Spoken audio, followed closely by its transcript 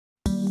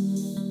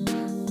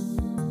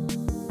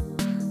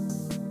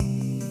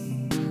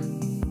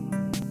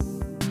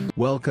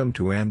Welcome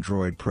to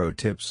Android Pro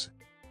Tips.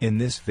 In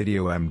this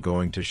video I'm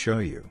going to show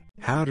you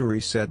how to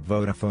reset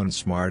Vodafone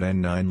Smart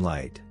N9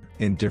 Lite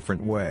in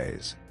different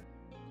ways.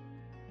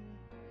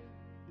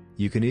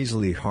 You can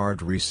easily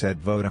hard reset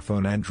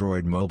Vodafone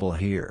Android Mobile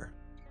here.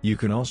 You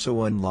can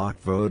also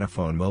unlock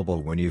Vodafone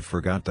Mobile when you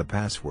forgot the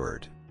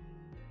password.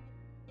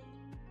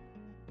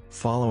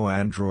 Follow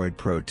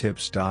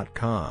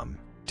AndroidProTips.com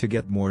to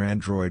get more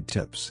Android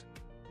tips.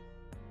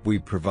 We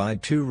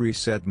provide two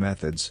reset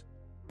methods.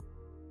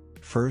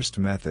 First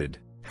method,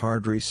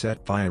 hard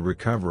reset via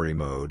recovery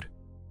mode.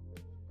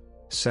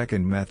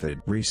 Second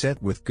method,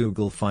 reset with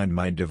Google Find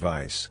My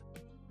Device.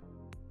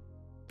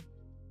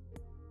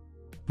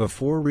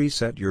 Before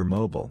reset your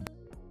mobile,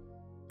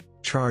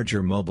 charge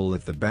your mobile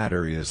if the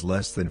battery is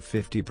less than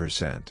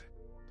 50%.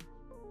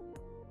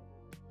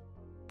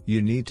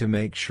 You need to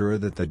make sure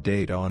that the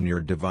data on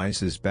your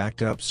device is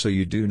backed up so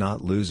you do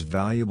not lose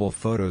valuable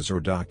photos or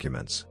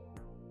documents.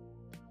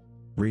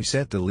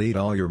 Delete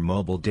all your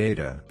mobile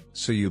data,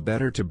 so you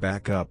better to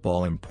back up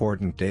all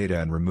important data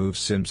and remove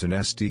SIMs and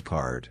SD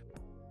card.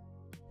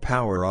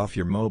 Power off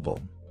your mobile,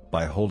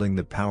 by holding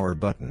the power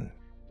button.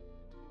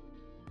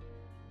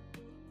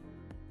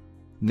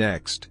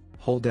 Next,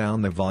 hold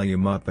down the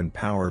volume up and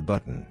power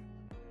button.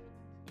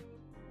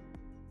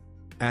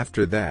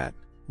 After that,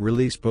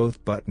 release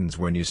both buttons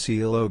when you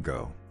see a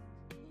logo.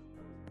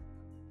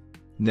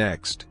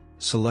 Next,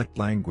 select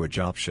language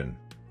option,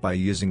 by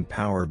using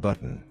power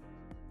button.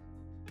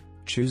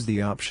 Choose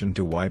the option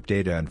to wipe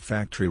data and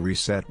factory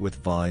reset with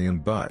volume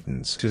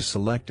buttons to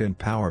select and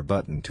power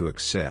button to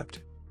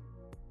accept.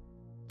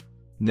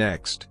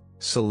 Next,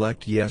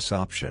 select yes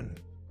option.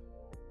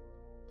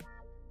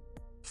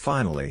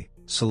 Finally,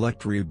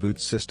 select reboot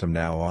system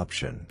now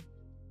option.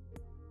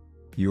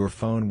 Your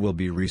phone will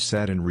be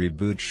reset and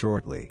reboot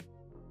shortly.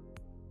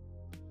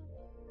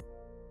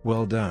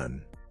 Well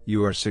done,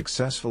 you are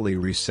successfully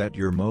reset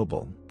your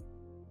mobile.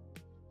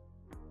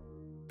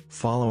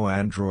 Follow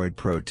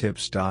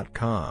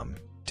AndroidProTips.com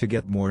to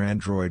get more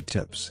Android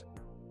tips.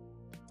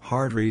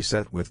 Hard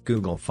reset with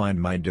Google Find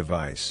My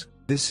Device.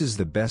 This is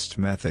the best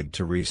method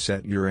to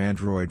reset your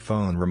Android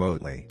phone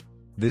remotely.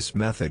 This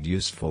method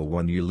useful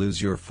when you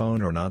lose your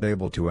phone or not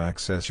able to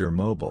access your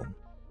mobile.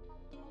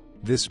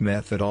 This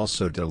method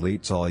also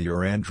deletes all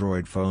your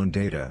Android phone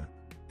data.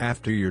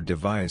 After your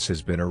device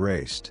has been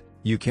erased,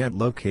 you can't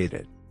locate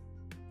it.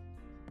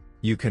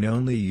 You can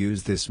only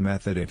use this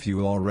method if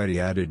you already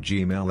added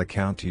Gmail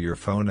account to your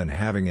phone and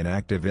having an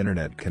active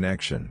internet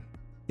connection.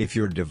 If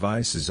your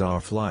device is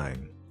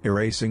offline,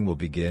 erasing will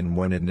begin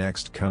when it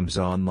next comes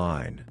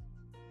online.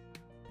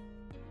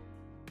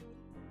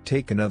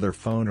 Take another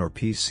phone or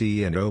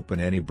PC and open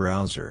any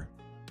browser.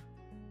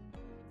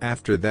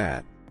 After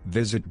that,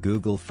 visit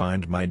Google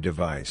Find My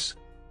Device.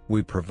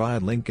 We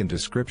provide link in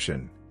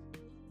description.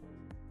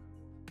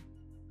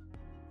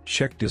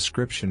 Check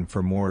description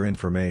for more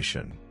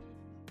information.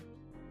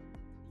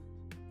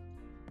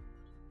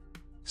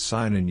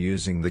 Sign in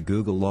using the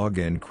Google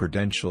login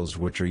credentials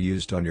which are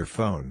used on your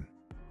phone.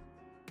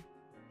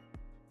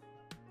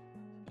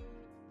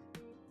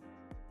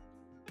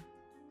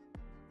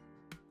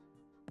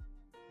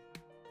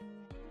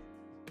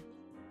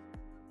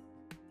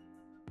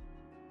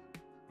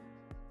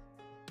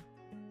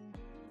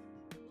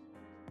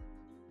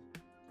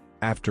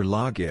 After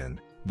login,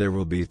 there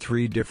will be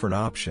three different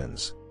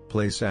options: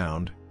 play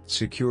sound,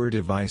 secure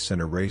device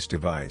and erase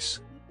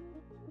device.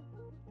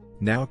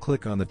 Now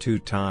click on the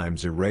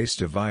 2x erase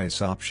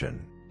device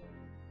option.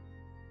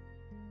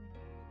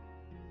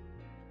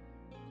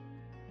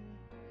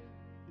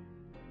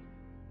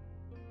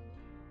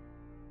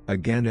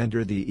 Again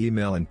enter the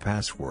email and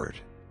password.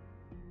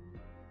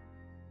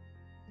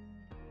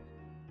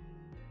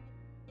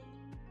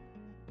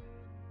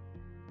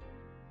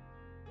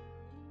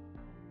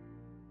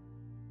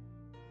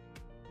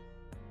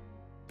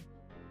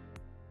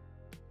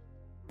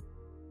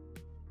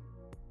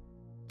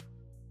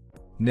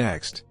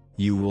 Next,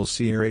 you will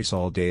see Erase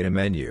All Data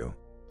menu.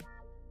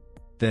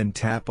 Then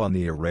tap on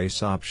the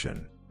Erase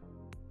option.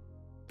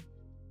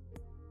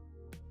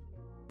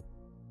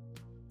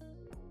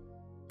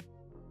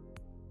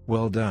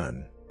 Well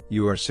done,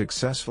 you are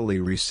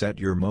successfully reset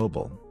your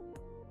mobile.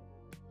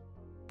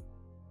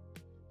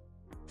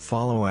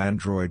 Follow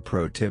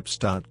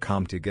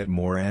AndroidProTips.com to get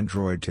more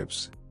Android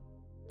tips.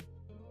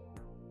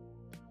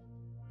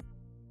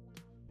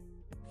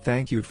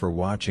 Thank you for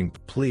watching.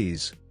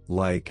 Please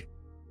like,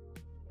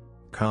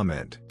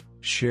 comment,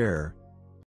 share,